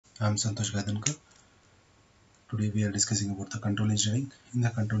I am Santosh Gaidhankar. Today we are discussing about the control engineering. In the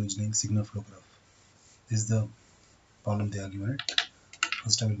control engineering, signal flow graph. This is the problem they are given it.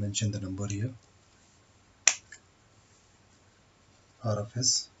 First I will mention the number here. R of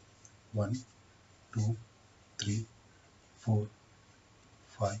S 1, 2, 3, 4,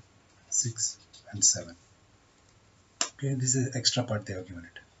 5, 6 and 7. Okay, this is extra part they have given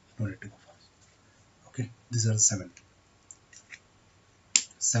it. No need to go fast. Okay, these are 7.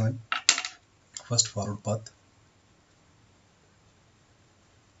 7. First forward path.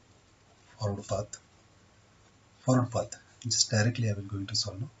 Forward path. Just directly I will going to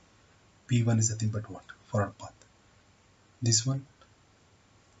solve now. P1 is nothing but what? Forward path. This one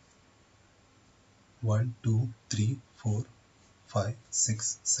 1, 2, 3, 4, 5,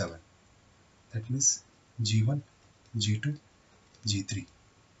 6, 7. That means G1, G2, G3.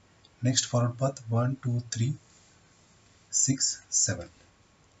 Next forward path 1, 2, 3, 6, 7.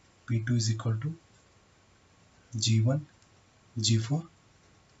 P2 is equal to G1, G4,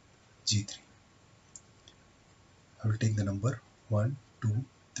 G3. I will take the number 1, 2,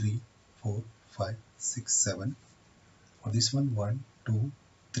 3, 4, 5, 6, 7. For this one 1, 2,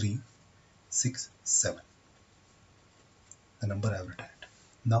 3, 6, 7. The number I have written it.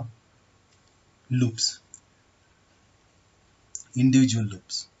 Now loops. Individual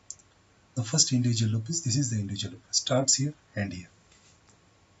loops. The first individual loop is, this is the individual loop. Starts here and here.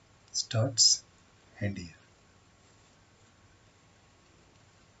 Starts and here.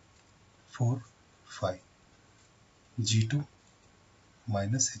 4, 5. G2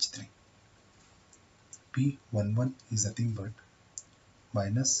 minus H3. P11 is nothing but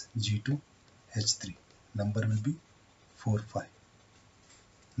minus G2 H3. Number will be 4, 5.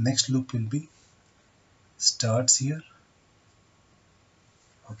 Next loop will be starts here.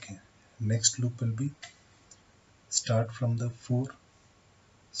 Okay. Next loop will be starts from the 4,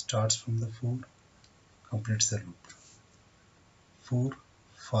 completes the loop. 4,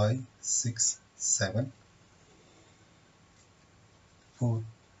 5, 6, 7. 4,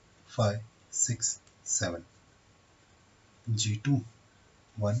 5, 6, 7. G2,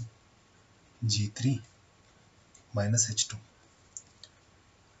 1, G3 minus H2.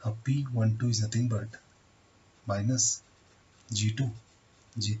 Now P12 is nothing but minus G2,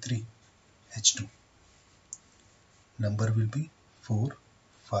 G3, H2. Number will be 4,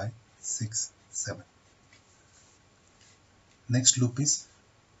 5, 6, 7. Next loop is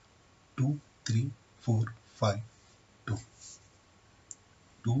 2, 3, 4, 5, 2.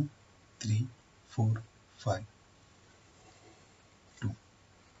 2, 3, 4, 5, 2.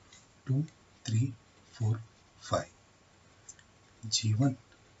 2, 3, 4, 5. G1,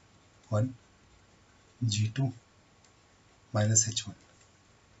 1, G2 minus H1.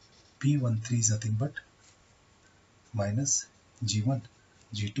 P13 is nothing but minus G1,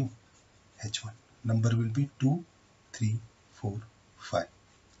 G2, H1. Number will be 2, 3, 4, 5.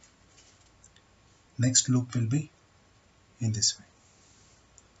 Next loop will be in this way.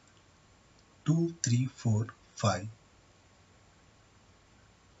 2, 3, 4, 5.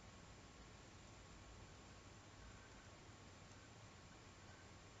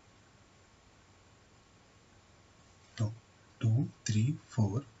 No, 2, 3,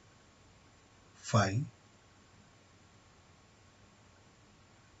 4, 5.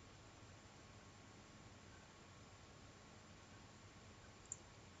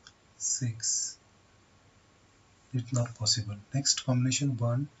 6. It's not possible. Next combination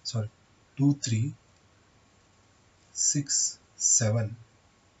 2, 3, 6, 7,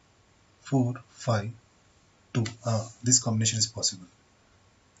 4, 5, 2. This combination is possible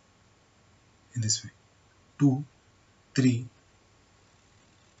in this way. 2, 3,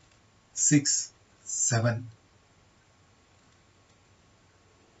 6, 7,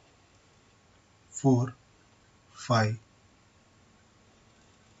 4, 5,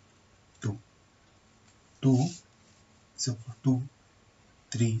 2. 2, so 2,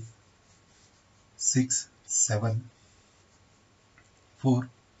 3, 6, 7, 4,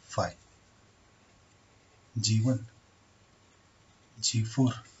 5. G1,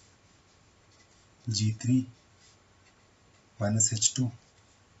 G4, G3 minus H2,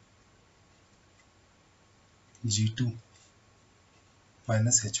 G2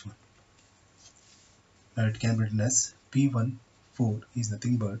 minus H1. Now it can be written as P14 is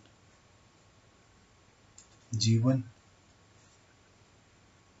nothing but G1,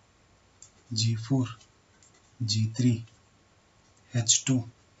 G4, G3, H2,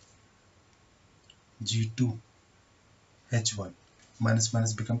 G2, H1. Minus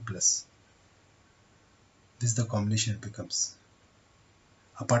minus become plus. This is the combination it becomes.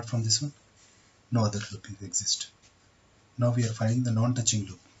 Apart from this one, no other loop exists. Now we are finding the non-touching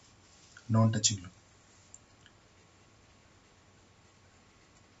loop. non-touching loop,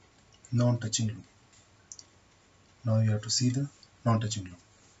 non-touching loop. Now you have to see the non-touching loop.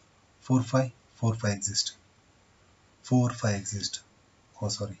 4 5 4 5 exist, 4 5 exist. Oh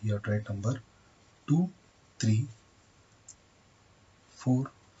sorry, you have to write number 2 3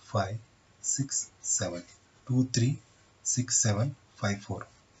 4 5 6 7, 2 3 6 7 5 4,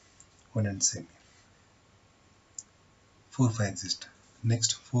 one and same. 4 5 exist.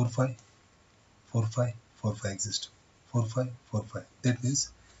 Next 4 5 4 5 4 5 exist, 4 5 4 5. That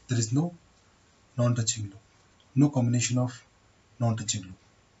means there is no non-touching loop, no combination of non-touching loop,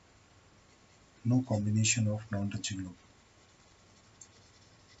 no combination of non-touching loop,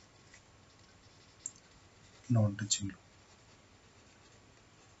 non-touching loop.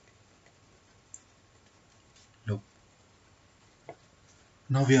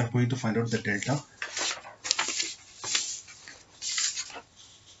 Now we are going to find out the delta.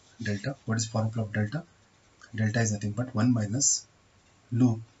 Delta, what is formula of delta? Delta is nothing but 1 minus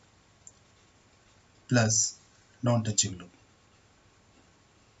loop plus non-touching loop.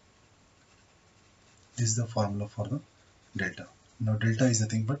 This is the formula for the delta. Now delta is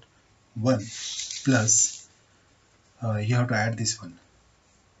nothing but 1 plus, you have to add this one.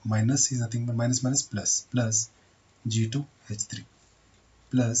 Minus is nothing but minus minus plus, plus G2H3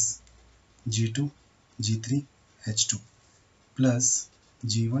 plus G2 G3 H2 plus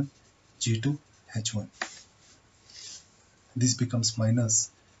G1 G2 H1. This becomes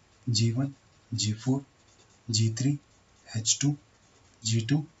minus G1 G4 G3 H2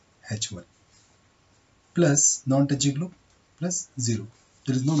 G2 H1 plus non-touching loop plus 0.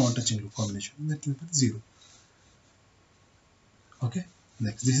 There is no non-touching loop combination, that will be 0. Okay,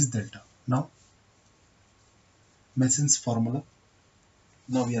 next this is delta. Now Mansons formula.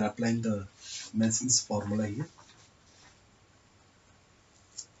 Now we are applying the Mansons formula here.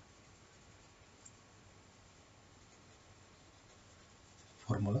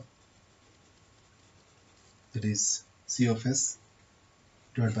 Formula, that is C of S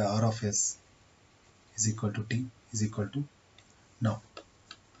divided by R of S is equal to T is equal to, now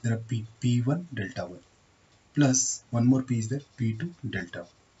there are P1 delta 1 plus one more P is there, P2 delta.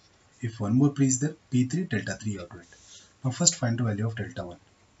 If one more P is there, P3 delta 3 out of it. Now first find the value of delta 1.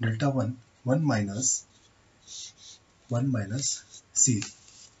 Delta 1, 1 minus C.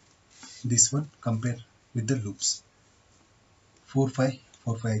 This one compare with the loops. 4 5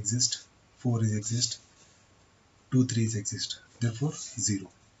 4 5 exist, 4 is exist, 2 3 is exist. Therefore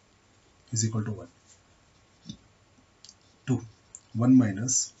 0 is equal to 1. 2 1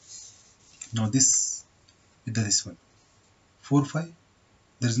 minus, now this with this one 4 5,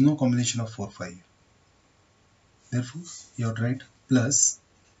 there is no combination of 4 5. Therefore you have to write plus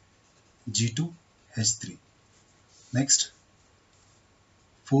G2 H3. Next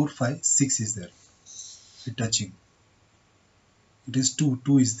 4 5 6 is there, it touching. It is 2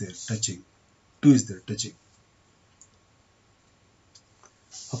 is there touching, 2 is there touching.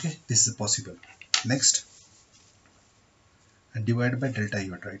 Okay, this is possible. Next, and divide by delta,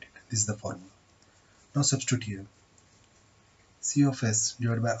 you have to write it. This is the formula. Now substitute here. C of S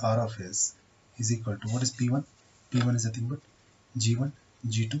divided by R of S is equal to, what is P1? P1 is nothing but G1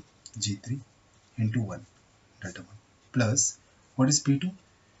 G2 G3 into 1 delta 1 plus, what is P2?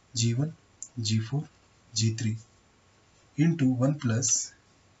 G1 G4 G3 into 1 plus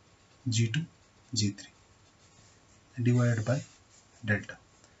G2 G3 divided by delta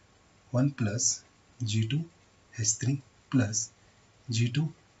 1 plus G2 H3 plus G2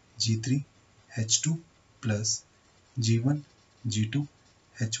 G3 H2 plus G1 G2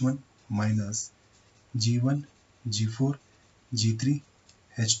 H1 minus G1 G4 G3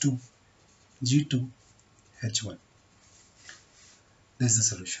 H2 G2 H1. This is the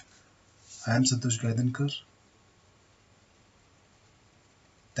solution. I am Santosh Gaidankar.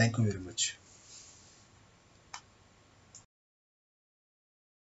 Thank you very much.